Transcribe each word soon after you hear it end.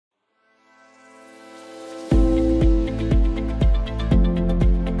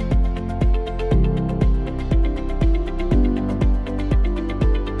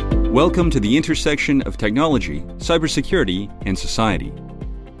Welcome to the intersection of technology, cybersecurity, and society.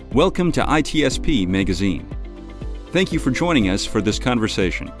 Welcome to ITSPmagazine. Thank you for joining us for this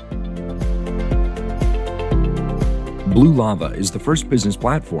conversation. Blue Lava is the first business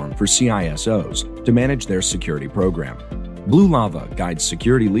platform for CISOs to manage their security program. Blue Lava guides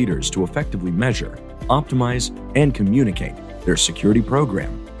security leaders to effectively measure, optimize, and communicate their security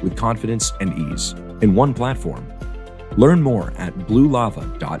program with confidence and ease in one platform. Learn more at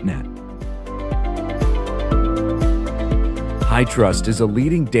bluelava.net. HITRUST is a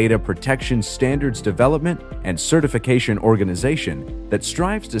leading data protection standards development and certification organization that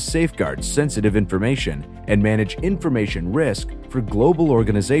strives to safeguard sensitive information and manage information risk for global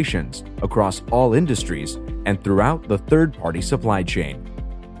organizations across all industries and throughout the third-party supply chain.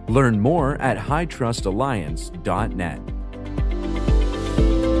 Learn more at hitrustalliance.net.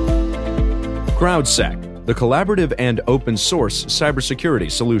 CrowdSec, the collaborative and open source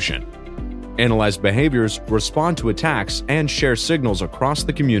cybersecurity solution. Analyze behaviors, respond to attacks, and share signals across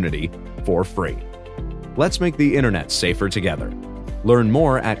the community for free. Let's make the internet safer together. Learn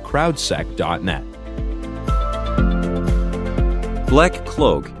more at crowdsec.net. Black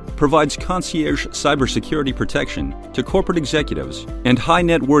Cloak provides concierge cybersecurity protection to corporate executives and high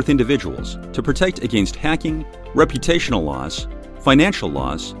net worth individuals to protect against hacking, reputational loss, financial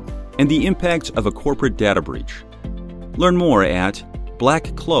loss, and the impact of a corporate data breach. Learn more at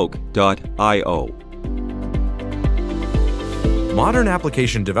blackcloak.io. Modern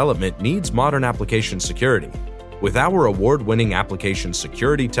application development needs modern application security. With our award-winning application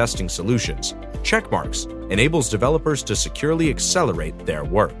security testing solutions, Checkmarx enables developers to securely accelerate their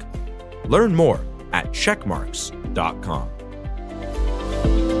work. Learn more at checkmarx.com.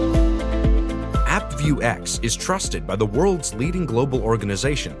 AppViewX is trusted by the world's leading global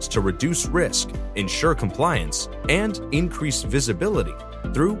organizations to reduce risk, ensure compliance, and increase visibility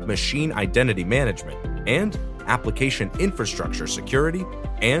through machine identity management and application infrastructure security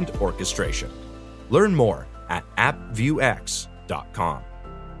and orchestration. Learn more at appviewx.com.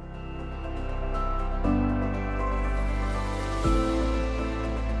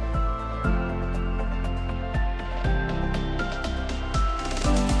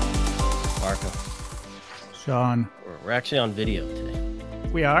 Sean. We're actually on video today.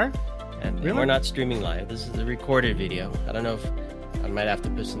 We are? And Really? we're not streaming live. This is the recorded video. I don't know if I might have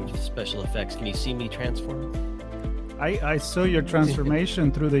to put some special effects. Can you see me transform? I saw your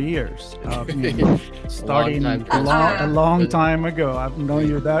transformation through the years. Starting time a long time ago. I've known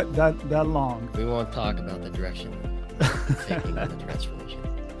you that long. We won't talk about the direction we're taking of the transformation.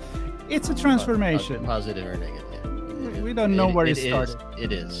 It's a transformation. Positive or negative. Yeah. We don't know where it started.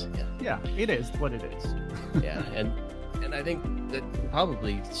 It is. Yeah. Yeah, it is what it is. Yeah, and I think that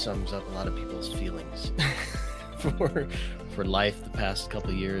probably sums up a lot of people's feelings for life the past couple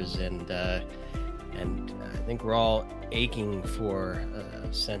of years, and I think we're all aching for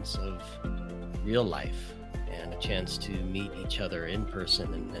a sense of real life and a chance to meet each other in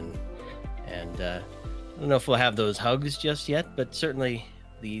person, and I don't know if we'll have those hugs just yet, but certainly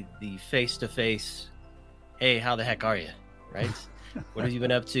the face-to-face, hey, how the heck are you, right? What have you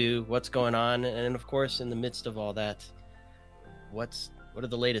been up to? What's going on? And of course, in the midst of all that, what are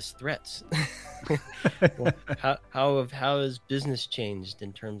the latest threats? How has business changed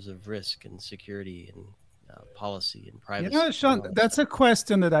in terms of risk and security and policy and privacy? You know, Sean, that's a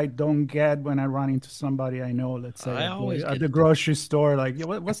question that I don't get when I run into somebody I know, let's say at the grocery store, like,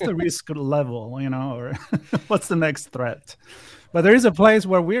 what's the risk level, or what's the next threat? But there is a place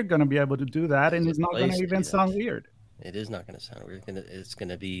where we're going to be able to do that, and it's not going to even sound weird. It is not going to sound weird. It's going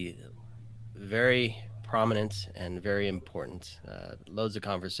to be very prominent and very important. Loads of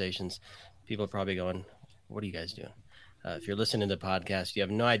conversations. People are probably going, what are you guys doing? If you're listening to the podcast, you have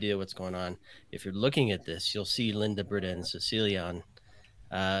no idea what's going on. If you're looking at this, you'll see Linda, Britta, and Cecilia on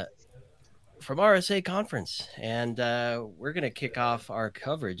from RSA Conference. And we're going to kick off our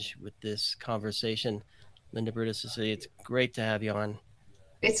coverage with this conversation. Linda, Britta, Cecilia, it's great to have you on.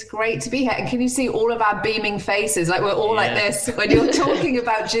 It's great to be here. And can you see all of our beaming faces? Like, we're all like this. When you're talking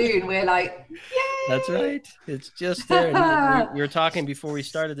about June, we're like, yay! That's right. It's just there. And we were talking before we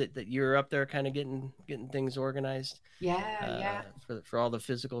started that you were up there kind of getting things organized. Yeah. For all the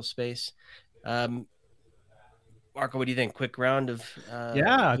physical space. Marco, what do you think? Quick round of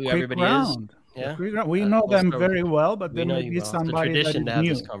who everybody round. is? Yeah. We know them very well, but there may be somebody it's a tradition that to have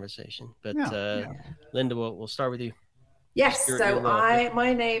new. this conversation. But Linda, we'll start with you. Yes,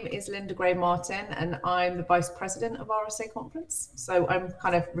 my name is Linda Gray Martin, and I'm the Vice President of RSA Conference. So I'm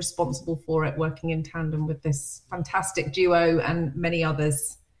kind of responsible for it, working in tandem with this fantastic duo and many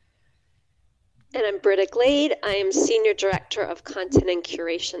others. And I'm Britta Glade. I am Senior Director of Content and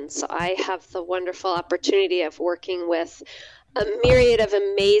Curation. So I have the wonderful opportunity of working with a myriad of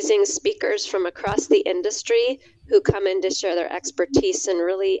amazing speakers from across the industry who come in to share their expertise and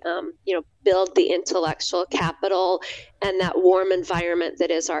really, build the intellectual capital and that warm environment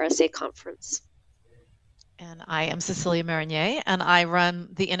that is RSA Conference. And I am Cecilia Marinier, and I run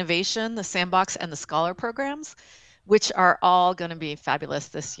the Innovation, the Sandbox, and the Scholar programs, which are all going to be fabulous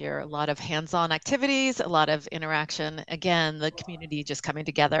this year. A lot of hands-on activities, a lot of interaction. Again, the community just coming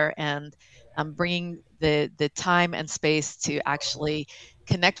together and bringing the time and space to actually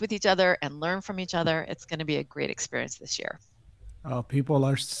connect with each other and learn from each other. It's going to be a great experience this year. People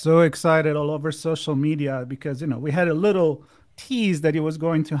are so excited all over social media because, we had a little tease that it was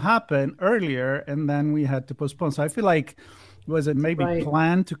going to happen earlier and then we had to postpone. So I feel like, was it maybe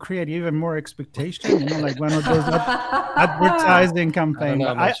planned to create even more expectation? Like one of those advertising campaigns. I don't know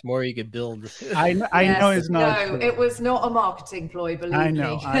how much more you could build. I know it's not. No, it was not a marketing ploy, believe me. I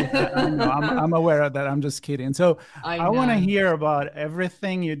know. I'm aware of that. I'm just kidding. So I want to hear about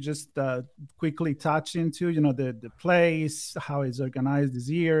everything you just quickly touched into, the place, how it's organized this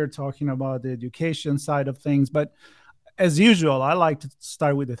year, talking about the education side of things. But as usual, I like to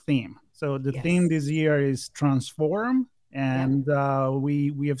start with the theme. So the theme this year is transform. And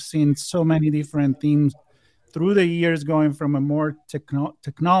we have seen so many different themes through the years, going from a more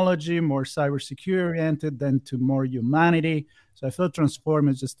technology, more cybersecurity oriented, then to more humanity. So I feel transform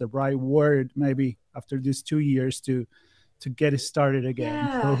is just the right word, maybe after these 2 years to get it started again.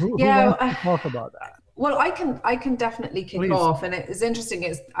 Yeah. So who wants to talk about that? Well, I can definitely kick off, and it's interesting.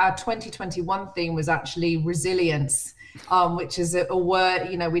 It's our 2021 theme was actually resilience, which is a word,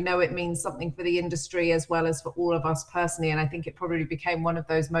 we know it means something for the industry as well as for all of us personally. And I think it probably became one of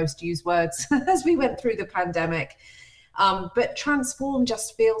those most used words as we went through the pandemic. But transform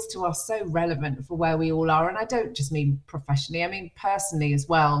just feels to us so relevant for where we all are. And I don't just mean professionally, I mean personally as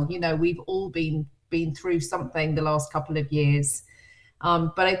well. We've all been through something the last couple of years.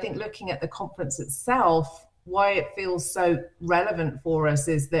 But I think looking at the conference itself, why it feels so relevant for us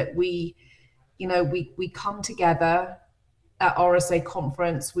is that we come together at RSA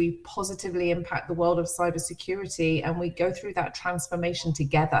Conference, we positively impact the world of cybersecurity, and we go through that transformation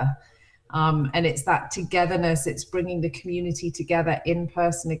together. And it's that togetherness, it's bringing the community together in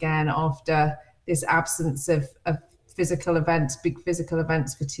person again after this absence of physical events, big physical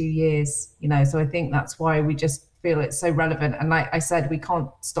events for 2 years. So I think that's why we just feel it's so relevant. And like I said, we can't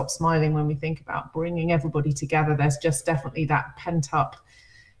stop smiling when we think about bringing everybody together. There's just definitely that pent up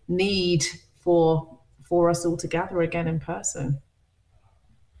need for us all together again in person.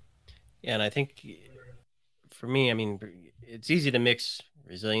 Yeah, and I think for me, it's easy to mix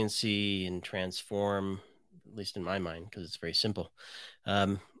resiliency and transform, at least in my mind, because it's very simple.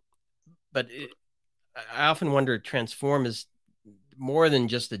 But I often wonder, transform is more than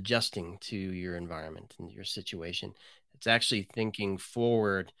just adjusting to your environment and your situation. It's actually thinking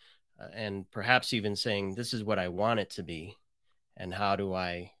forward and perhaps even saying, this is what I want it to be, and how do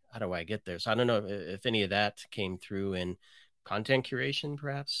I get there? So I don't know if any of that came through in content curation,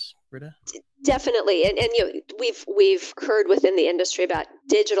 perhaps, Britta? Definitely. And we've heard within the industry about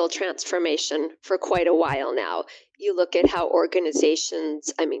digital transformation for quite a while now. You look at how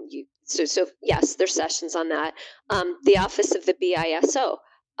organizations, so yes, there's sessions on that. The Office of the BISO,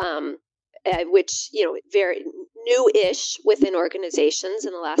 which, very new-ish within organizations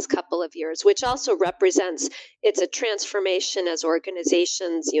in the last couple of years, which also represents, it's a transformation as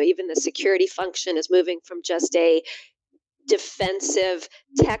organizations, even the security function is moving from just a defensive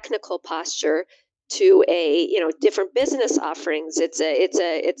technical posture to a, different business offerings. It's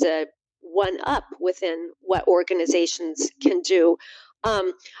a one up within what organizations can do.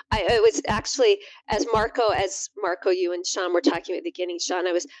 I was actually, as Marco, you and Sean were talking at the beginning, Sean,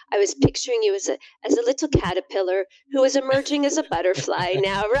 I was picturing you as a little caterpillar who is emerging as a butterfly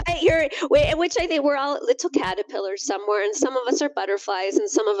now, right? Which I think we're all little caterpillars somewhere, and some of us are butterflies, and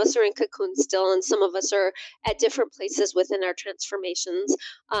some of us are in cocoons still, and some of us are at different places within our transformations.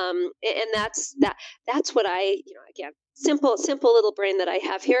 And that's what again, simple little brain that I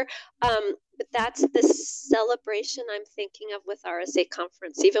have here. But that's the celebration I'm thinking of with RSA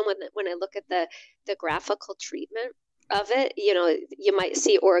Conference. Even when I look at the graphical treatment of it, you might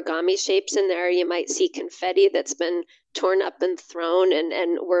see origami shapes in there. You might see confetti that's been torn up and thrown.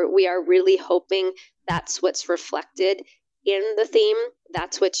 And we are really hoping that's what's reflected in the theme.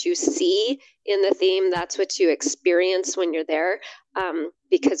 That's what you see in the theme. That's what you experience when you're there.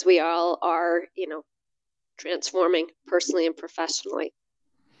 Because we all are, transforming personally and professionally.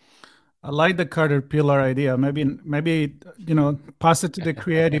 I like the caterpillar idea. Maybe pass it to the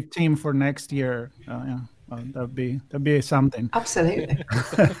creative team for next year. Yeah, well, that'd be something. Absolutely.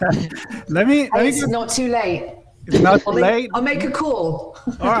 It's not too late. It's not too late. I'll make a call.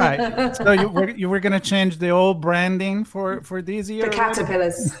 All right. So you were gonna change the old branding for this year. The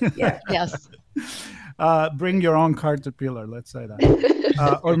caterpillars. Yeah. Yes. Bring your own caterpillar. Let's say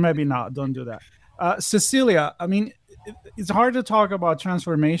that, or maybe not. Don't do that. Cecilia, I mean, it's hard to talk about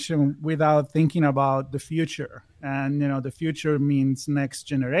transformation without thinking about the future. And, the future means next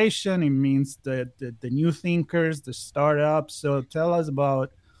generation. It means the new thinkers, the startups. So tell us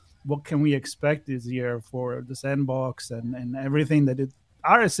about what can we expect this year for the Sandbox and everything that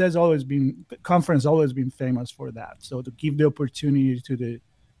conference always been famous for that. So to give the opportunity to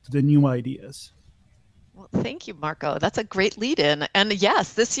the new ideas. Well, thank you, Marco. That's a great lead in. And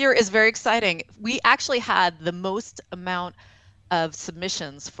yes, this year is very exciting. We actually had the most amount of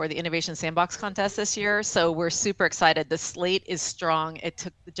submissions for the Innovation Sandbox contest this year. So we're super excited. The slate is strong. It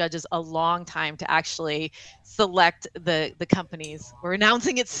took the judges a long time to actually select the companies. We're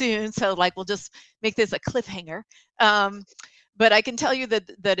announcing it soon. So we'll just make this a cliffhanger. But I can tell you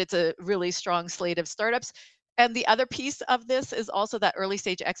that it's a really strong slate of startups. And the other piece of this is also that early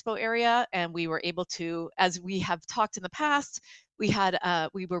stage expo area. And we were able to, as we have talked in the past, we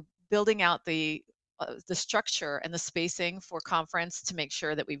were building out the structure and the spacing for conference to make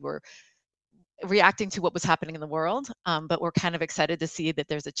sure that we were reacting to what was happening in the world. But we're kind of excited to see that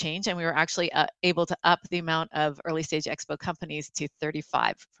there's a change. And we were actually able to up the amount of early stage expo companies to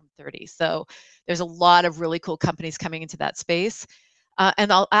 35 from 30. So there's a lot of really cool companies coming into that space.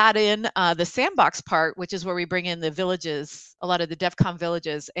 And I'll add in the Sandbox part, which is where we bring in the villages, a lot of the DEF CON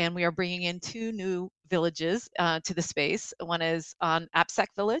villages, and we are bringing in 2 new villages to the space. One is on AppSec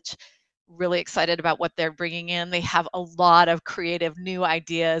Village. Really excited about what they're bringing in. They have a lot of creative new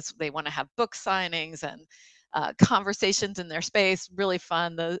ideas. They want to have book signings and conversations in their space. Really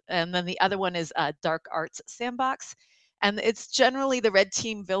fun. And then the other one is Dark Arts Sandbox. And it's generally the Red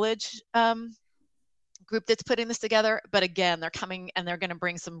Team Village group that's putting this together, but again, they're coming and they're going to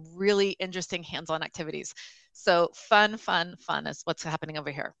bring some really interesting hands-on activities. So fun is what's happening over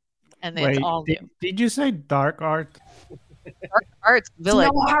here, and it's all new. Did you say Dark Art? Dark Arts Village.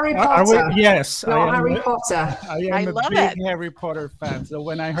 Not Harry Potter. Yes, not Harry Potter. I love a big Harry Potter fan. So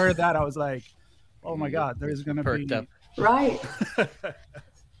when I heard that, I was like, "Oh my God, there's going to be up. Right."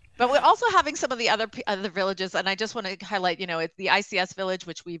 But we're also having some of the other villages, and I just want to highlight, it's the ICS village,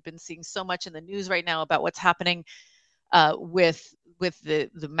 which we've been seeing so much in the news right now about what's happening with the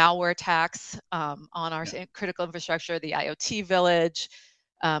malware attacks on our critical infrastructure, the IoT village,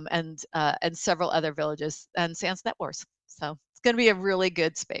 and several other villages, and SANS Net Wars. So it's going to be a really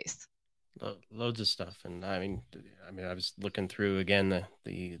good space. Loads of stuff, and I mean, I was looking through again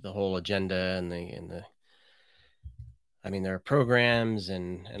the whole agenda and the. I mean, there are programs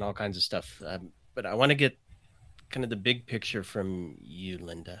and all kinds of stuff, but I want to get kind of the big picture from you,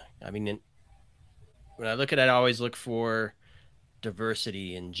 Linda. I mean, when I look at it, I always look for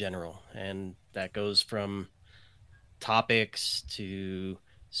diversity in general, and that goes from topics to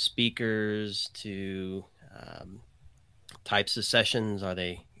speakers to types of sessions. Are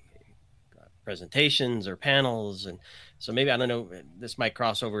they presentations or panels? And so maybe, I don't know, this might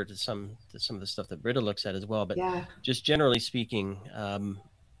cross over to some of the stuff that Britta looks at as well, but just generally speaking,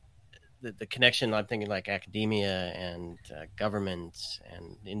 the connection, I'm thinking like academia and government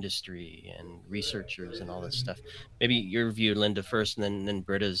and industry and researchers and all this stuff. Maybe your view, Linda, first, and then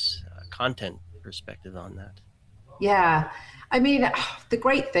Britta's content perspective on that. Yeah. I mean, the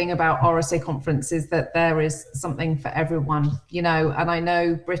great thing about RSA Conference is that there is something for everyone, and I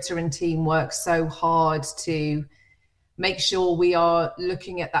know Britta and team work so hard to make sure we are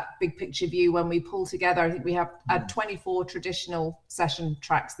looking at that big picture view when we pull together. I think we have 24 traditional session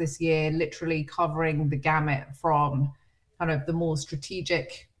tracks this year, literally covering the gamut from kind of the more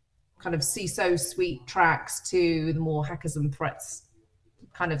strategic kind of CISO suite tracks to the more hackers and threats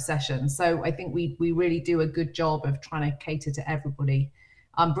kind of session. So I think we really do a good job of trying to cater to everybody.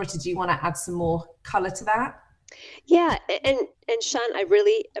 Britta, do you want to add some more color to that? Yeah, and Sean, I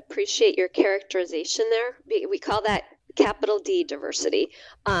really appreciate your characterization there. We call that capital D diversity,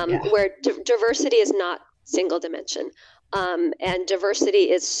 where diversity is not single dimension. And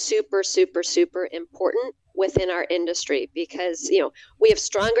diversity is super, super, super important within our industry because, we have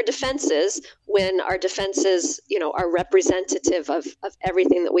stronger defenses when our defenses, are representative of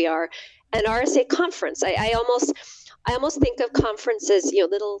everything that we are. And RSA Conference, I almost think of conferences,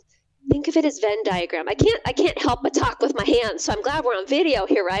 little think of it as Venn diagram. I can't help but talk with my hands. So I'm glad we're on video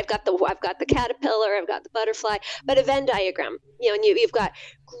here, right? I've got the caterpillar, I've got the butterfly, but a Venn diagram, and you've got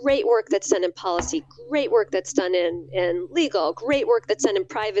great work that's done in policy, great work that's done in legal, great work that's done in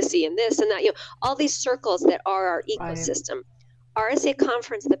privacy and this and that, all these circles that are our ecosystem. Right. RSA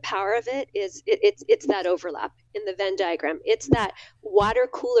Conference, the power of it is it's that overlap in the Venn diagram. It's that water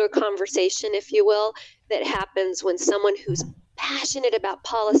cooler conversation, if you will, that happens when someone who's passionate about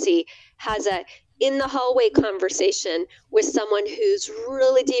policy has a in the hallway conversation with someone who's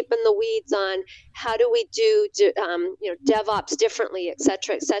really deep in the weeds on how do we do DevOps differently, et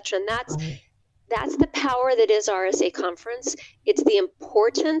cetera, et cetera. And that's the power that is RSA Conference. It's the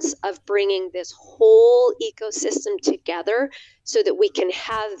importance of bringing this whole ecosystem together so that we can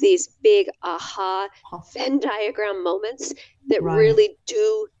have these big aha Venn diagram moments that really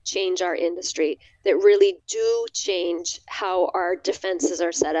do change our industry, that really do change how our defenses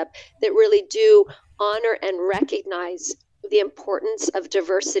are set up, that really do honor and recognize the importance of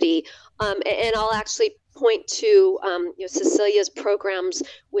diversity. And I'll actually point to Cecilia's programs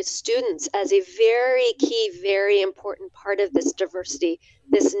with students as a very key, very important part of this diversity,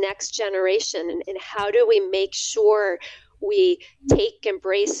 this next generation, and how do we make sure we take,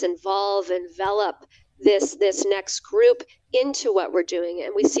 embrace, involve, envelop this next group into what we're doing.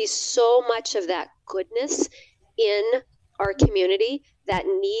 And we see so much of that goodness in our community, that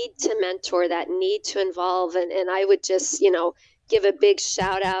need to mentor, that need to involve. And I would just, give a big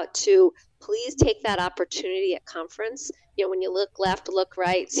shout out to please take that opportunity at conference. When you look left, look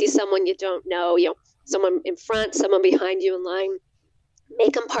right, see someone you don't know, someone in front, someone behind you in line,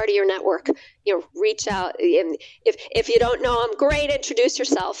 make them part of your network. Reach out. And if you don't know them, great, introduce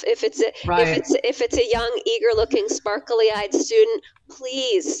yourself. If it's a young, eager-looking, sparkly-eyed student,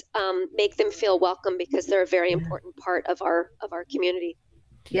 please make them feel welcome, because they're a very important part of our community.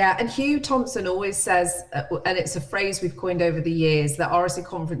 Yeah, and Hugh Thompson always says, and it's a phrase we've coined over the years, that RSA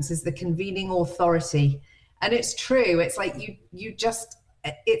Conference is the convening authority. And it's true. It's like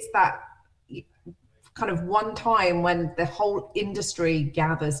it's that kind of one time when the whole industry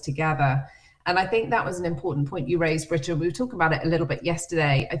gathers together. And I think that was an important point you raised, Britta. We were talking about it a little bit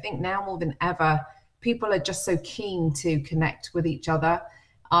yesterday. I think now more than ever, people are just so keen to connect with each other.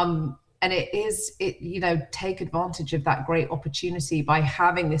 And take advantage of that great opportunity by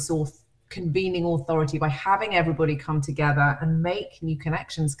having this convening authority, by having everybody come together and make new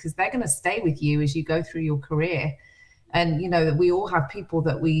connections, because they're going to stay with you as you go through your career. And, that we all have people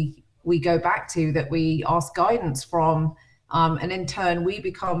that we go back to, that we ask guidance from, and in turn, we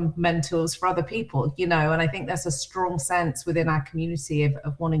become mentors for other people, and I think there's a strong sense within our community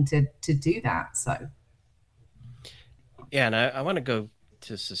of wanting to do that. So. Yeah, and I want to go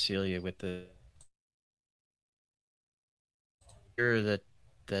to Cecilia with the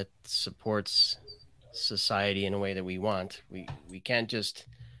that supports society in a way that we want. We can't just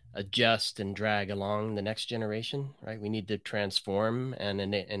adjust and drag along the next generation, right? We need to transform and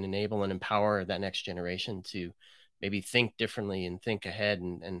enable and empower that next generation to maybe think differently and think ahead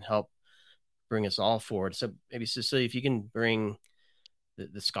and help bring us all forward. So maybe Cecilia, if you can bring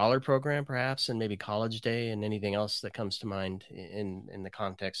the Scholar program perhaps, and maybe College Day and anything else that comes to mind in the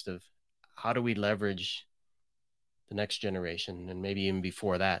context of how do we leverage the next generation and maybe even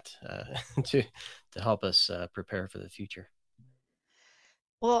before that to help us prepare for the future.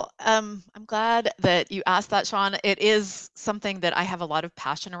 Well, I'm glad that you asked that, Sean. It is something that I have a lot of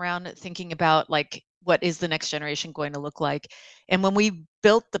passion around, thinking about what is the next generation going to look like. And when we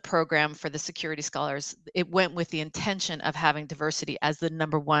built the program for the security scholars, it went with the intention of having diversity as the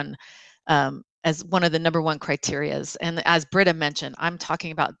number one, as one of the number one criterias. And as Britta mentioned, I'm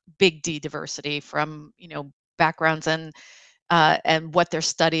talking about big D diversity from, backgrounds and what they're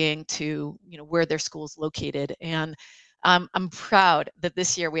studying to, where their school's located. And I'm proud that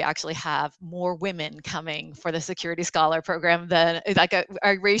this year we actually have more women coming for the Security Scholar program than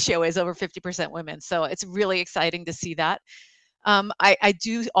our ratio is over 50% women. So it's really exciting to see that. I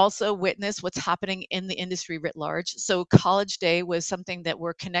do also witness what's happening in the industry writ large. So College Day was something that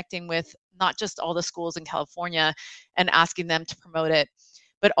we're connecting with, not just all the schools in California and asking them to promote it,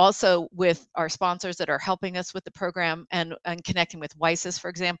 but also with our sponsors that are helping us with the program and connecting with WISES, for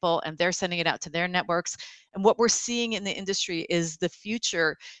example, and they're sending it out to their networks. And what we're seeing in the industry is the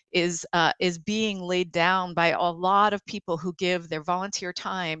future is being laid down by a lot of people who give their volunteer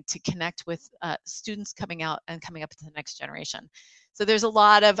time to connect with students coming out and coming up to the next generation. So there's a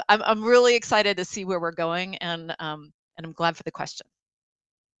lot of, I'm really excited to see where we're going, and I'm glad for the question.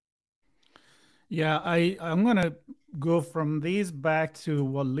 Yeah, I'm going to go from these back to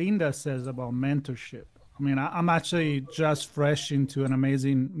what Linda says about mentorship. I mean, I'm actually just fresh into an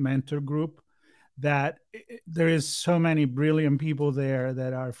amazing mentor group that there is so many brilliant people there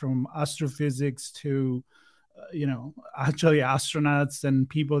that are from astrophysics to, actually astronauts and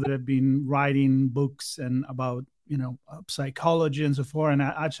people that have been writing books and about, psychology and so forth. And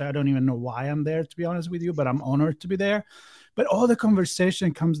I don't even know why I'm there, to be honest with you, but I'm honored to be there. But all the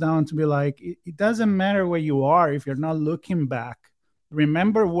conversation comes down to be like, it doesn't matter where you are if you're not looking back.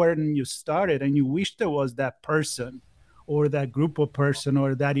 Remember when you started and you wish there was that person or that group of person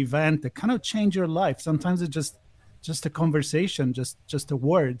or that event that kind of changed your life. Sometimes it's just a conversation, just a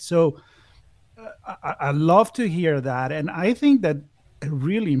word. So I love to hear that. And I think that a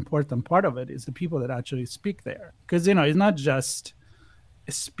really important part of it is the people that actually speak there. Because, it's not just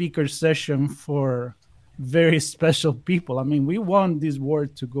a speaker session for very special people. I mean, we want this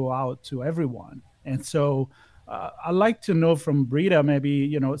word to go out to everyone. And so I'd like to know from Britta,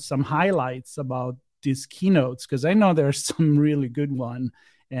 maybe, some highlights about these keynotes, because I know there's some really good one,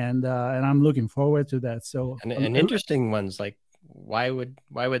 and I'm looking forward to that. So and interesting ones, like why would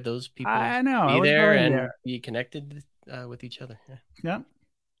those people be there and be connected with each other? Yeah.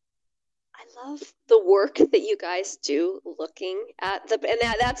 I love the work that you guys do looking at and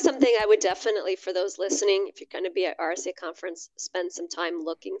that's something I would definitely, for those listening, if you're going to be at RSA Conference, spend some time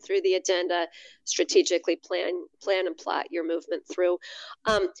looking through the agenda, strategically plan and plot your movement through.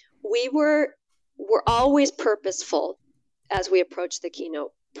 We're always purposeful as we approach the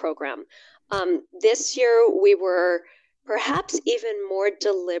keynote program. This year, we were perhaps even more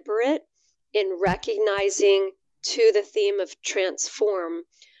deliberate in recognizing, to the theme of transform,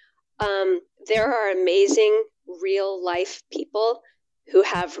 there are amazing real life people who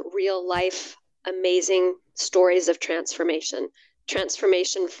have real life amazing stories of transformation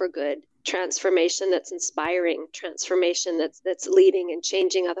for good, transformation that's inspiring, transformation that's leading and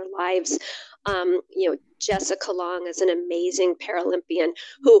changing other lives. Jessica Long is an amazing Paralympian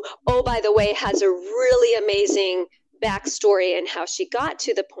who, oh, by the way, has a really amazing backstory and how she got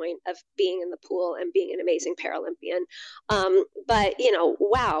to the point of being in the pool and being an amazing Paralympian. But,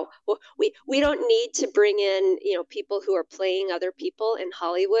 wow, we don't need to bring in, people who are playing other people in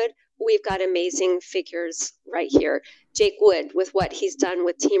Hollywood. We've got amazing figures right here. Jake Wood, with what he's done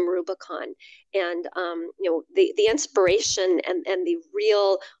with Team Rubicon, and, the inspiration and the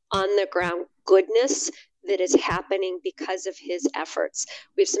real on the ground goodness that is happening because of his efforts.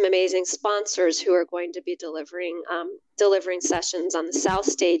 We have some amazing sponsors who are going to be delivering sessions on the South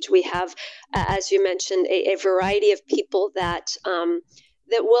Stage. We have, as you mentioned, a variety of people that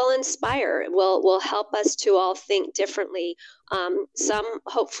will inspire, will help us to all think differently. Some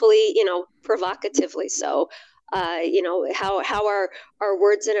hopefully, provocatively so. How our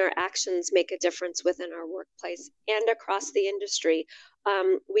words and our actions make a difference within our workplace and across the industry.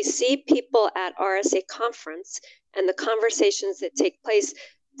 We see people at RSA Conference and the conversations that take place,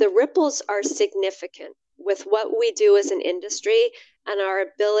 the ripples are significant with what we do as an industry and our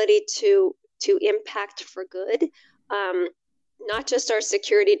ability to impact for good. Not just our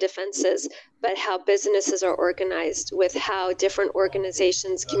security defenses, but how businesses are organized, with how different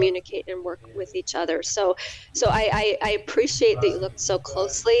organizations communicate and work with each other. So I appreciate that you looked so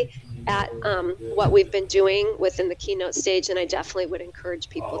closely at what we've been doing within the keynote stage, and I definitely would encourage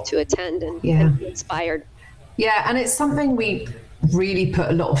people to attend and be inspired. Yeah, and it's something we really put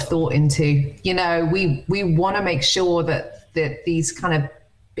a lot of thought into. We want to make sure that these kind of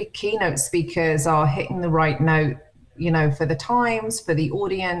big keynote speakers are hitting the right note, for the times, for the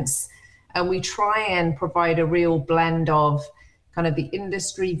audience. And we try and provide a real blend of kind of the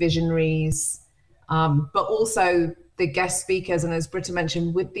industry visionaries, but also the guest speakers. And as Britta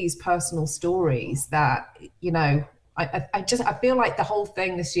mentioned, with these personal stories that, I feel like the whole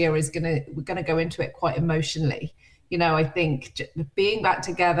thing this year we're going to go into it quite emotionally. I think being back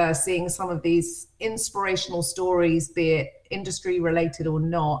together, seeing some of these inspirational stories, be it industry related or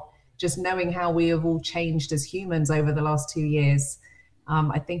not, just knowing how we have all changed as humans over the last 2 years.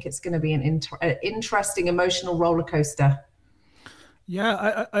 I think it's going to be an interesting emotional roller coaster.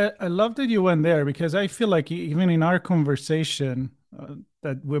 Yeah, I love that you went there, because I feel like even in our conversation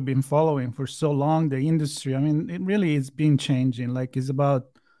that we've been following for so long, the industry, it really is been changing. Like, it's about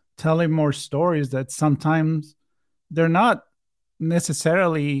telling more stories that sometimes they're not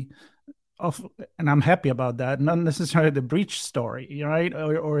necessarily and I'm happy about that, not necessarily the breach story, right?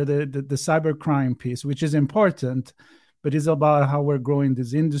 Or the cybercrime piece, which is important, but it's about how we're growing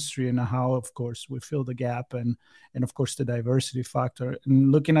this industry and how, of course, we fill the gap and of course, the diversity factor.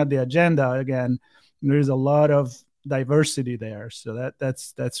 And looking at the agenda, again, there is a lot of diversity there. So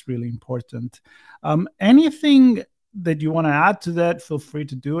that's really important. Anything that you want to add to that, feel free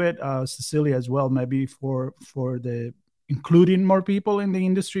to do it. Cecilia as well, maybe for the including more people in the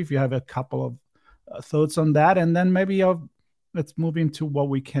industry, if you have a couple of thoughts on that. And then maybe let's move into what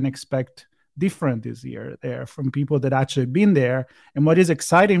we can expect different this year there from people that actually been there, and what is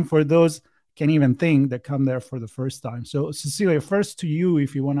exciting for those can't even think that come there for the first time. So Cecilia, first to you,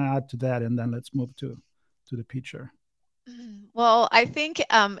 if you want to add to that, and then let's move to the picture. Well, I think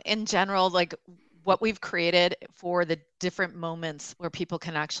in general, like what we've created for the different moments where people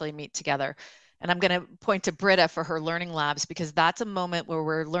can actually meet together. And I'm going to point to Britta for her learning labs, because that's a moment where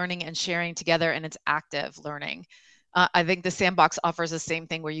we're learning and sharing together, and it's active learning. I think the Sandbox offers the same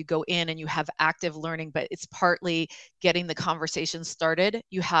thing, where you go in and you have active learning, but it's partly getting the conversation started.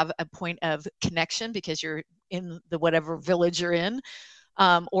 You have a point of connection because you're in the whatever village you're in,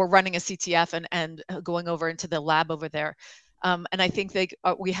 or running a CTF and going over into the lab over there. And I think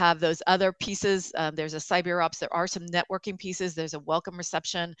we have those other pieces. There's a cyber ops. There are some networking pieces. There's a welcome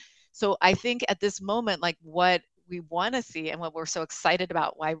reception. So I think at this moment, like what we want to see and what we're so excited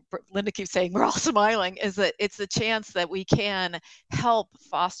about, why Linda keeps saying we're all smiling, is that it's the chance that we can help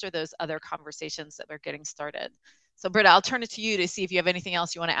foster those other conversations that we're getting started. So Britta, I'll turn it to you to see if you have anything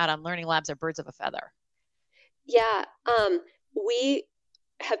else you want to add on learning labs or birds of a feather. Yeah, we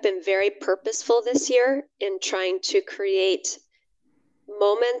have been very purposeful this year in trying to create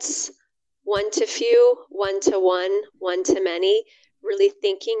moments, one to few, one to one, one to many, really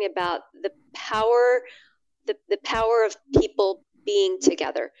thinking about the power of people being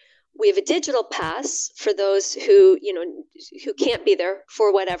together. We have a digital pass for those who can't be there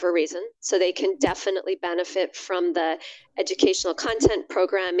for whatever reason, so they can definitely benefit from the educational content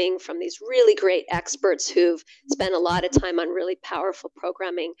programming from these really great experts who've spent a lot of time on really powerful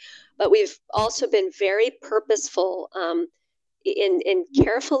programming. But we've also been very purposeful in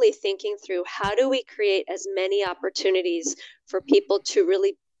carefully thinking through how do we create as many opportunities for people to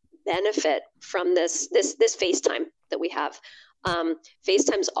really benefit from this FaceTime that we have.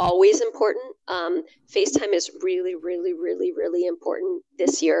 FaceTime's always important. FaceTime is really, really, really, really important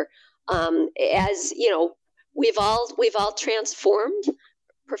this year. As you know, we've all transformed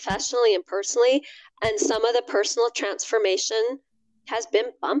professionally and personally, and some of the personal transformation has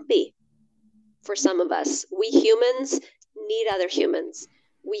been bumpy for some of us. We humans need other humans.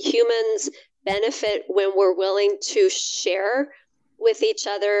 We humans benefit when we're willing to share with each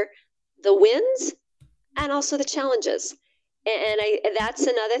other the wins and also the challenges. And that's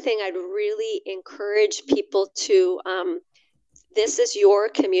another thing I'd really encourage people to, this is your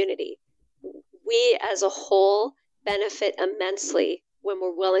community. We as a whole benefit immensely when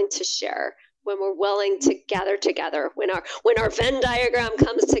we're willing to share, when we're willing to gather together, when our Venn diagram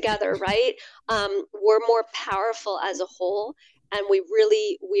comes together, right? We're more powerful as a whole. And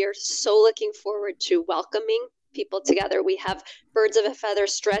we are so looking forward to welcoming people together. We have birds of a feather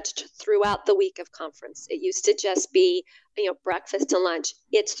stretched throughout the week of conference. It used to just be, breakfast and lunch.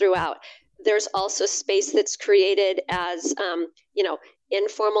 It's throughout. There's also space that's created as,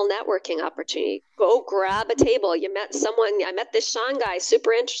 informal networking opportunity. Go grab a table. You met someone. I met this Sean guy,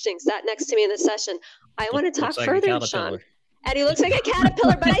 super interesting, sat next to me in the session. I want to talk further to Sean. And he looks like a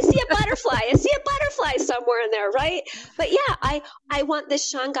caterpillar, but I see a butterfly. I see a butterfly somewhere in there, right? But yeah, I want this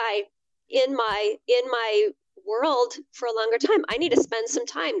Sean guy in my world for a longer time. I need to spend some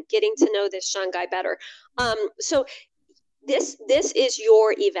time getting to know this Sean guy better. So this is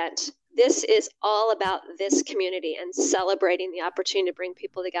your event. This is all about this community and celebrating the opportunity to bring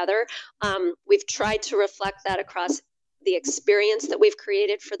people together. We've tried to reflect that across the experience that we've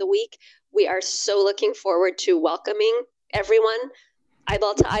created for the week. We are so looking forward to welcoming everyone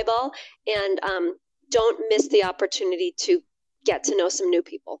eyeball to eyeball, and don't miss the opportunity to get to know some new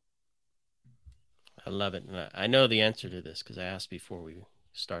people. I love it. And I know the answer to this because I asked before we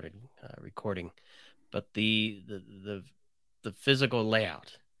started recording, but the physical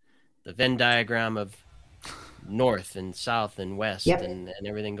layout, the Venn diagram of north and south and west, yep, and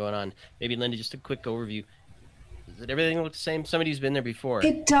everything going on. Maybe Linda, just a quick overview. Does everything look the same? Somebody who's been there before.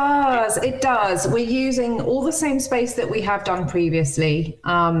 It does. It does. We're using all the same space that we have done previously.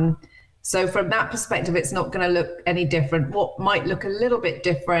 So from that perspective, it's not going to look any different. What might look a little bit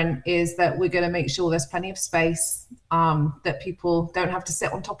different is that we're going to make sure there's plenty of space, that people don't have to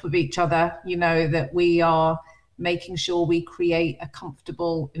sit on top of each other, that we are making sure we create a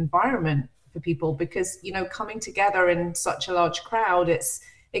comfortable environment for people, because, coming together in such a large crowd,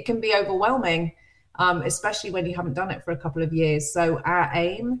 it can be overwhelming, especially when you haven't done it for a couple of years. So our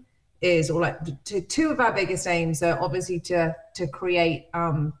aim is, two of our biggest aims are obviously to create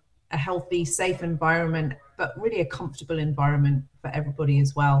a healthy, safe environment, but really a comfortable environment for everybody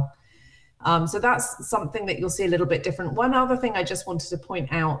as well. So that's something that you'll see a little bit different. One other thing I just wanted to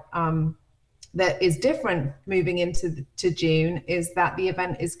point out that is different moving into June is that the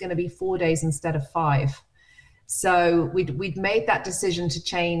event is going to be 4 days instead of 5. So we'd made that decision to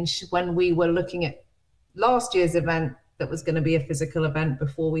change when we were looking at last year's event that was going to be a physical event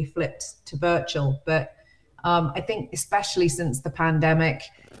before we flipped to virtual. But I think especially since the pandemic,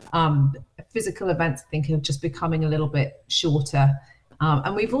 physical events, I think, are just becoming a little bit shorter.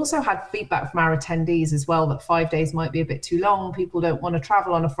 And we've also had feedback from our attendees as well that 5 days might be a bit too long. People don't want to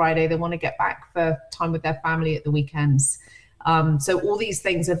travel on a Friday. They want to get back for time with their family at the weekends. So all these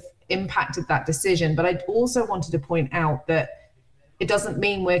things have impacted that decision. But I also wanted to point out that it doesn't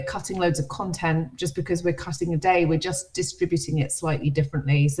mean we're cutting loads of content just because we're cutting a day. We're just distributing it slightly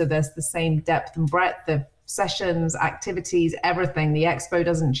differently. So there's the same depth and breadth of sessions, activities, everything. The expo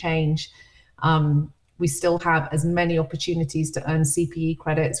doesn't change. We still have as many opportunities to earn CPE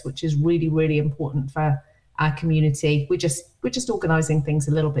credits, which is really, really important for our community. We're just organizing things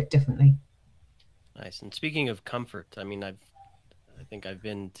a little bit differently. Nice. And speaking of comfort, I mean, I think I've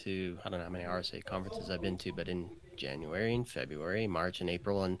been to, I don't know how many RSA conferences I've been to, but in January and February, March and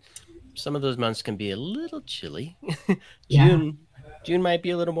April, and some of those months can be a little chilly. June might be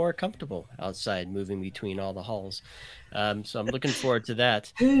a little more comfortable outside, moving between all the halls. So I'm looking forward to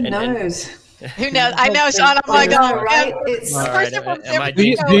that. Who knows? Who knows? I know, Sean. I'm like, right? It's the person from San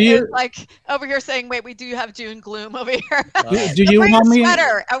Francisco is like over here saying, "Wait, we do have June gloom over here." Do you want me?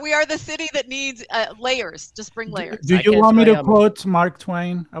 Sweater, and we are the city that needs layers. Just bring layers. Do you want me to quote Mark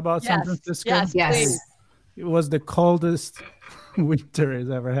Twain about San Francisco? Yes, please. It was the coldest winter has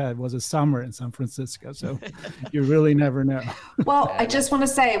ever had. Was a summer in San Francisco, so you really never know. Well, I just want to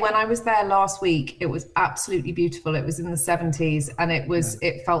say, when I was there last week, it was absolutely beautiful. It was in the 70s, and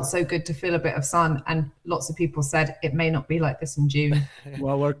it felt so good to feel a bit of sun. And lots of people said it may not be like this in June.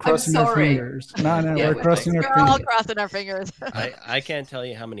 Well, we're crossing our fingers. No, we're crossing our fingers. We're all crossing our fingers. I can't tell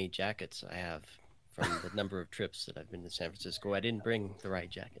you how many jackets I have from the number of trips that I've been to San Francisco. I didn't bring the right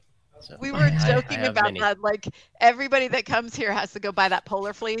jacket. So we were joking about that. Like, everybody that comes here has to go buy that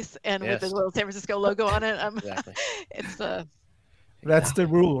polar fleece and with the little San Francisco logo on it. Exactly. That's the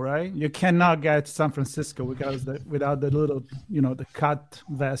rule, right? You cannot get to San Francisco without the little, the cut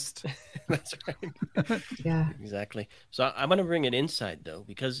vest. That's right. Yeah, exactly. So I'm going to bring it inside, though,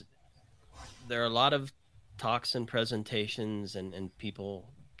 because there are a lot of talks and presentations, and people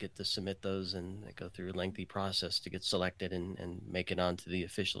get to submit those, and they go through a lengthy process to get selected and make it onto the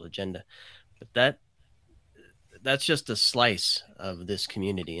official agenda. But that's just a slice of this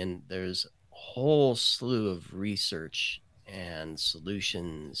community, and there's a whole slew of research and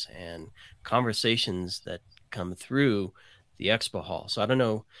solutions and conversations that come through the expo hall. So I don't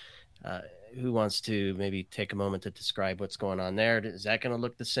know who wants to maybe take a moment to describe what's going on there. Is that going to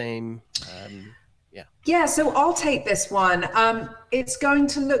look the same? Yeah, so I'll take this one. It's going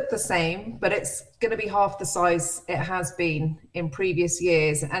to look the same, but it's going to be half the size it has been in previous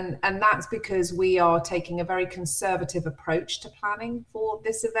years. And that's because we are taking a very conservative approach to planning for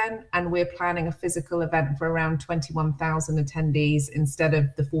this event. And we're planning a physical event for around 21,000 attendees instead of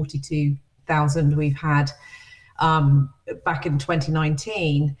the 42,000 we've had back in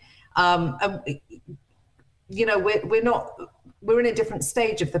 2019. We're in a different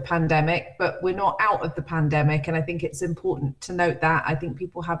stage of the pandemic, but we're not out of the pandemic. And I think it's important to note that. I think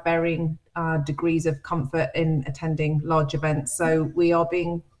people have varying degrees of comfort in attending large events. So we're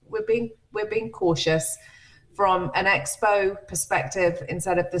being cautious. From an expo perspective,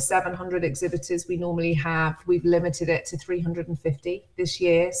 instead of the 700 exhibitors we normally have, we've limited it to 350 this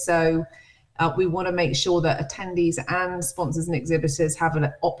year. So we want to make sure that attendees and sponsors and exhibitors have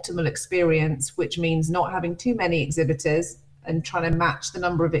an optimal experience, which means not having too many exhibitors and trying to match the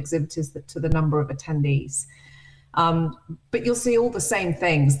number of exhibitors to the number of attendees. But you'll see all the same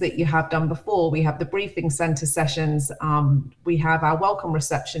things that you have done before. We have the briefing center sessions. We have our welcome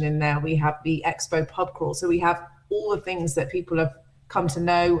reception in there. We have the expo pub crawl. So we have all the things that people have come to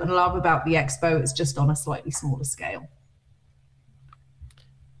know and love about the expo. It's just on a slightly smaller scale.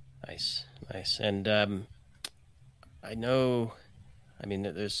 Nice. And I know,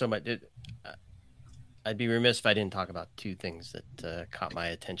 there's so much. I'd be remiss if I didn't talk about two things that caught my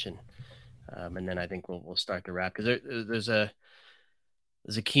attention, and then I think we'll start to wrap, because there's a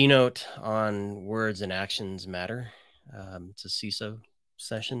keynote on words and actions matter. It's a CISO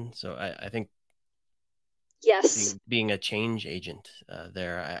session, so I think being a change agent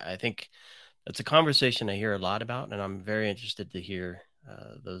there, I think that's a conversation I hear a lot about, and I'm very interested to hear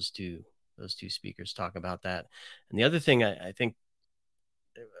those two speakers talk about that. And the other thing I think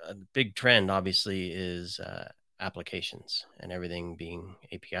a big trend, obviously, is applications and everything being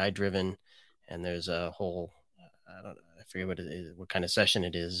API driven. And there's a whole, I forget what it is, what kind of session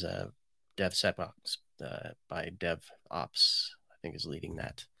it is. DevSecOps by DevOps, I think, is leading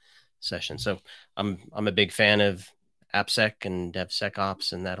that session. So I'm a big fan of AppSec and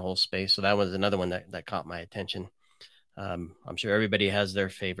DevSecOps and that whole space. So that was another one that caught my attention. I'm sure everybody has their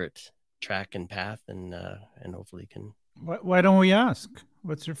favorite track and path, and hopefully can. Why don't we ask?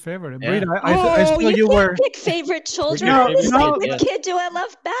 What's your favorite? Yeah. Britta, I saw you were pick favorite children. What kid do I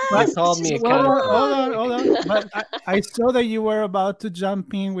love best? You called me a hold on. But I saw that you were about to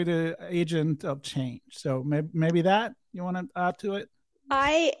jump in with an agent of change. So maybe that you want to add to it?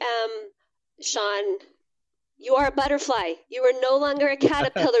 I am, Sean. You are a butterfly. You are no longer a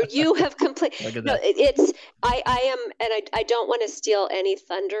caterpillar. You have completed. No, I am, and I don't want to steal any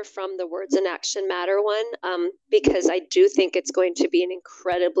thunder from the Words in Action Matter one, because I do think it's going to be an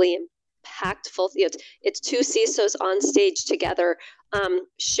incredibly impactful. It's two CISOs on stage together,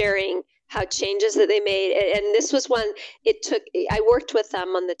 sharing how changes that they made, and this was one. I worked with them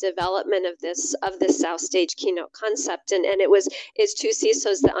on the development of this South Stage keynote concept, and it's two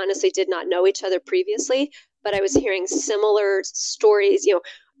CISOs that honestly did not know each other previously. But I was hearing similar stories,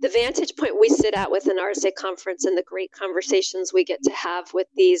 the vantage point we sit at with an RSA conference and the great conversations we get to have with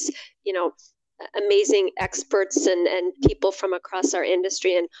these, amazing experts and people from across our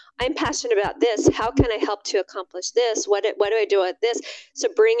industry. And I'm passionate about this. How can I help to accomplish this? What do I do at this? So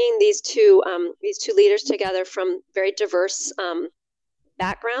bringing these two leaders together from very diverse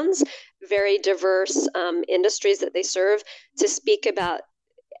backgrounds, very diverse industries that they serve, to speak about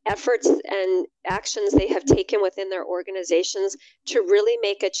efforts and actions they have taken within their organizations to really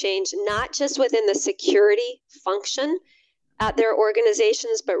make a change, not just within the security function at their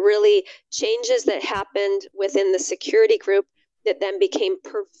organizations, but really changes that happened within the security group that then became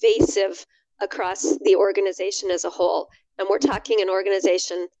pervasive across the organization as a whole. And we're talking an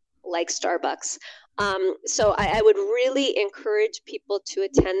organization like Starbucks. So I would really encourage people to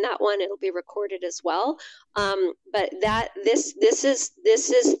attend that one. It'll be recorded as well. But this is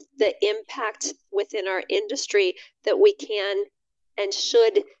the impact within our industry that we can and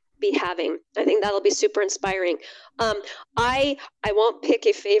should be having. I think that'll be super inspiring. I won't pick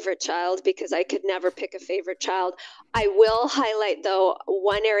a favorite child because I could never pick a favorite child. I will highlight, though,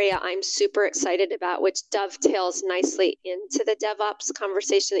 one area I'm super excited about, which dovetails nicely into the DevOps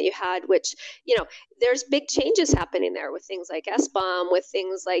conversation that you had, which, there's big changes happening there with things like SBOM, with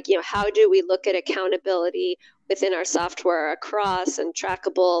things like, how do we look at accountability within our software across and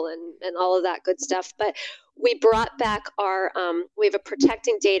trackable and all of that good stuff. But we brought back we have a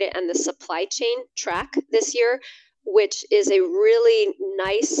protecting data and the supply chain track this year, which is a really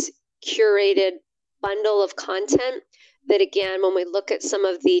nice curated bundle of content that, again, when we look at some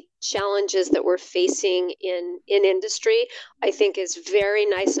of the challenges that we're facing in industry, I think is very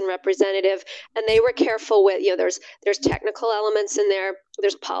nice and representative. And they were careful with, there's technical elements in there,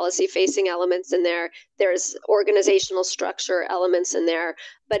 there's policy facing elements in there, there's organizational structure elements in there,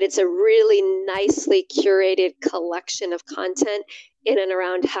 but it's a really nicely curated collection of content in and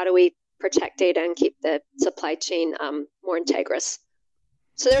around how do we protect data and keep the supply chain more integrous.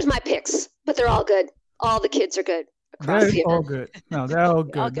 So there's my picks, but they're all good. All the kids are good. They're all good. No, they're all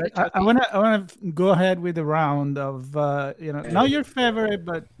good. I want to go ahead with the round of not your favorite,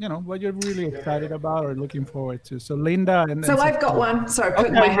 but what you're really excited about or looking forward to. So Linda, and so I've got one. Sorry,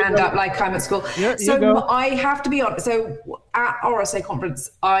 putting my hand up like I'm at school. Yeah, so I have to be honest. So at RSA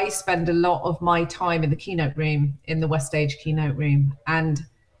Conference, I spend a lot of my time in the keynote room, in the West Stage keynote room, and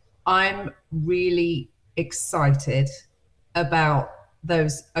I'm really excited about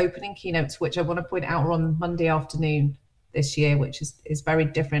those opening keynotes, which I want to point out are on Monday afternoon this year, which is very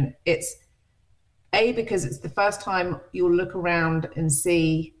different. It's because it's the first time you'll look around and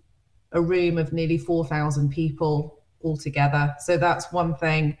see a room of nearly 4,000 people all together. So that's one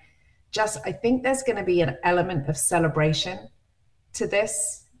thing. I think there's going to be an element of celebration to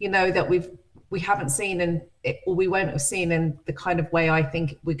this, that we haven't seen or we won't have seen in the kind of way I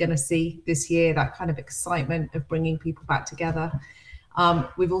think we're going to see this year, that kind of excitement of bringing people back together.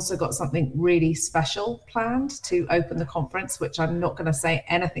 We've also got something really special planned to open the conference, which I'm not going to say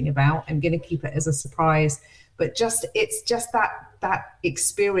anything about. I'm going to keep it as a surprise, but it's just that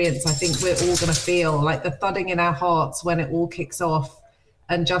experience. I think we're all going to feel like the thudding in our hearts when it all kicks off,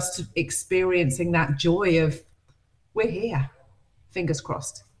 and just experiencing that joy of we're here. Fingers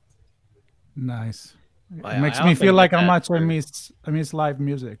crossed. Nice. It makes me feel like how much I miss live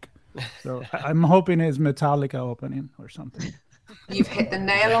music. So I'm hoping it's Metallica opening or something. You've hit the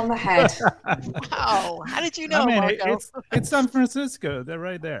nail on the head. Wow. How did you know, it's San Francisco. They're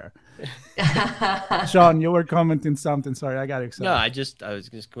right there. Sean, you were commenting something. Sorry, I got excited. No, I was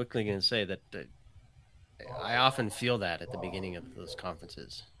just quickly going to say that I often feel that at the beginning of those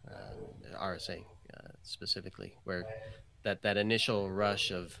conferences, RSA specifically, where that initial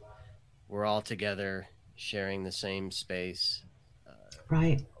rush of we're all together sharing the same space,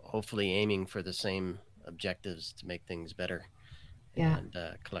 right? Hopefully aiming for the same objectives to make things better, and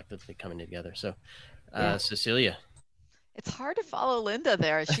collectively coming together. So, Cecilia. It's hard to follow Linda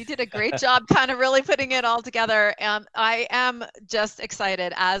there. She did a great job kind of really putting it all together. I am just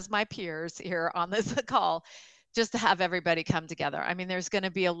excited, as my peers here on this call, just to have everybody come together. I mean, there's going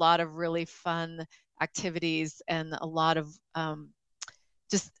to be a lot of really fun activities and a lot of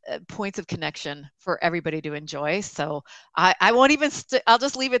just points of connection for everybody to enjoy. So I won't even, I'll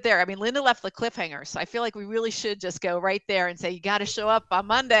just leave it there. I mean, Linda left the cliffhanger. So I feel like we really should just go right there and say, you got to show up on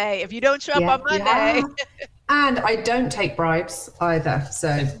Monday. If you don't show up on Monday. And I don't take bribes either.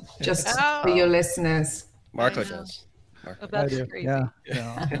 So just for your listeners. Marco does. Marco. Oh, that's crazy. Yeah.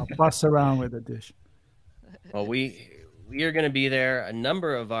 I'll bust around with a dish. Well, we are going to be there. A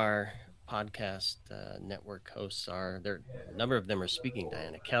number of our podcast network hosts are there. A number of them are speaking.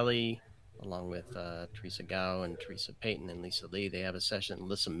 Diana Kelly, along with Teresa Gao and Teresa Payton and Lisa Lee. They have a session.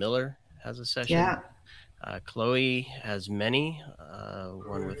 Alyssa Miller has a session. Yeah. Chloe has many,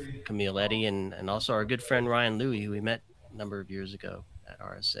 one with Camille Eddy and also our good friend Ryan Louie, who we met a number of years ago at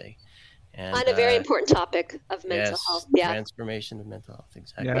RSA. And, on a very important topic of mental health. Yeah. Transformation of mental health.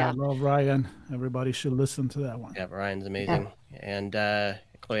 Exactly. Yeah, I love Ryan. Everybody should listen to that one. Yeah, Ryan's amazing. Yeah. And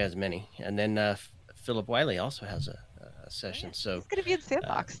Chloe has many. And then Philip Wiley also has a session. So it's going to be in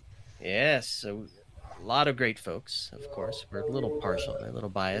Sandbox. Yes. So a lot of great folks, of course. We're a little partial, a little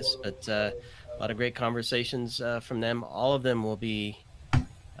biased, but a lot of great conversations from them. All of them will be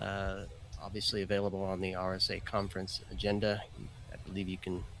obviously available on the RSA Conference agenda. I believe you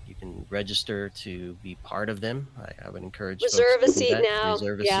can register to be part of them. I would encourage reserve a seat now.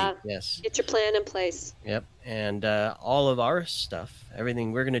 Reserve a seat, yes. Get your plan in place. Yep. And all of our stuff,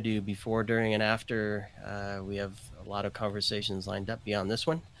 everything we're going to do before, during, and after, we have a lot of conversations lined up beyond this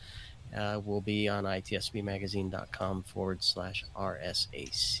one. Will be on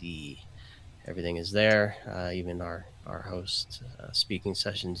ITSPmagazine.com/RSAC. Everything is there, even our host speaking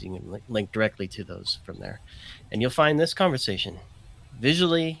sessions. You can link directly to those from there. And you'll find this conversation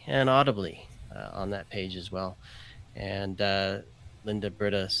visually and audibly on that page as well. And Linda,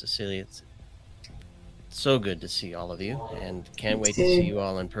 Britta, Cecilia, it's so good to see all of you, and can't wait to see you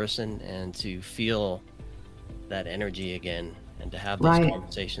all in person and to feel that energy again and to have those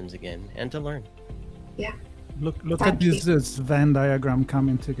conversations again and to learn. Yeah. Look at this Venn diagram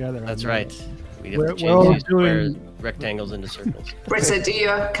coming together. That's right. We have to change these squares, rectangles into circles. Britta, do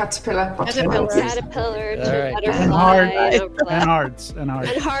your caterpillar. Caterpillar, right. butterfly, and hearts. And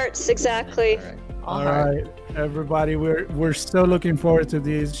hearts, exactly. All right, everybody, we're so looking forward to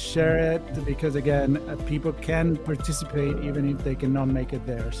this. Share it, because again, people can participate even if they cannot make it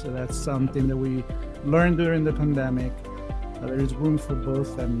there. So that's something that we learned during the pandemic. There is room for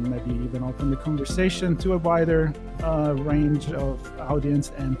both, and maybe even open the conversation to a wider range of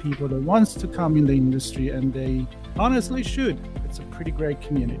audience and people that wants to come in the industry, and they honestly should. It's a pretty great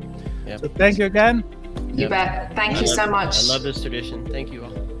community. Yep. So thank you again. You bet. Thank you so much. I love this tradition. Thank you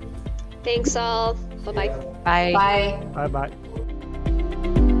all. Thanks all. Bye-bye. Bye. Bye. Bye-bye.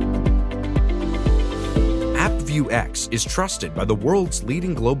 AppViewX is trusted by the world's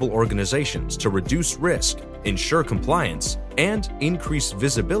leading global organizations to reduce risk, ensure compliance, and increase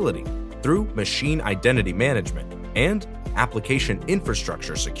visibility through machine identity management and application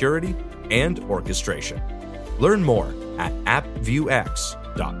infrastructure security and orchestration. Learn more at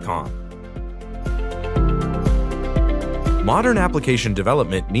appviewx.com. Modern application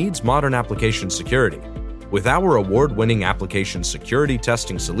development needs modern application security. With our award-winning application security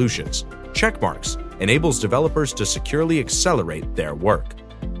testing solutions, Checkmarx enables developers to securely accelerate their work.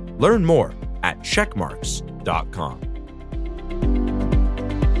 Learn more at checkmarx.com.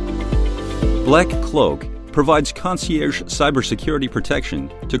 Black Cloak provides concierge cybersecurity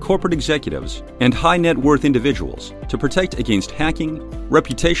protection to corporate executives and high net worth individuals to protect against hacking,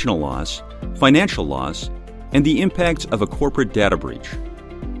 reputational loss, financial loss, and the impacts of a corporate data breach.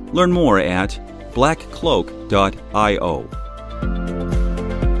 Learn more at blackcloak.io.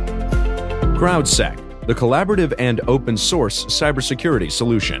 CrowdSec, the collaborative and open source cybersecurity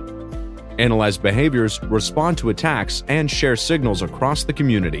solution. Analyze behaviors, respond to attacks, and share signals across the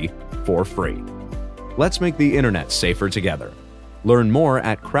community for free. Let's make the internet safer together. Learn more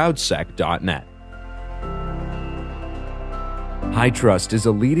at crowdsec.net. HITRUST is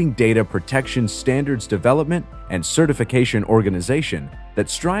a leading data protection standards development and certification organization that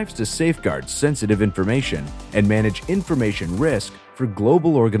strives to safeguard sensitive information and manage information risk for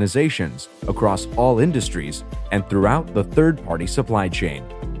global organizations across all industries and throughout the third-party supply chain.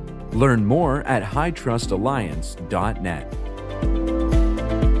 Learn more at hitrustalliance.net.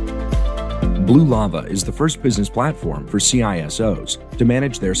 Blue Lava is the first business platform for CISOs to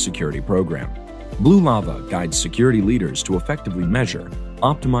manage their security program. Blue Lava guides security leaders to effectively measure,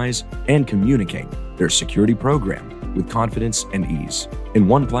 optimize, and communicate their security program with confidence and ease in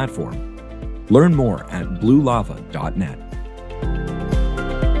one platform. Learn more at bluelava.net.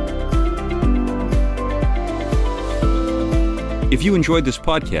 If you enjoyed this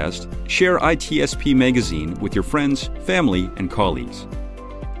podcast, share ITSPmagazine with your friends, family, and colleagues.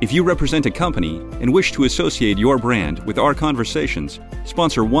 If you represent a company and wish to associate your brand with our conversations,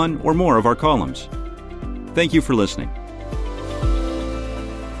 sponsor one or more of our columns. Thank you for listening.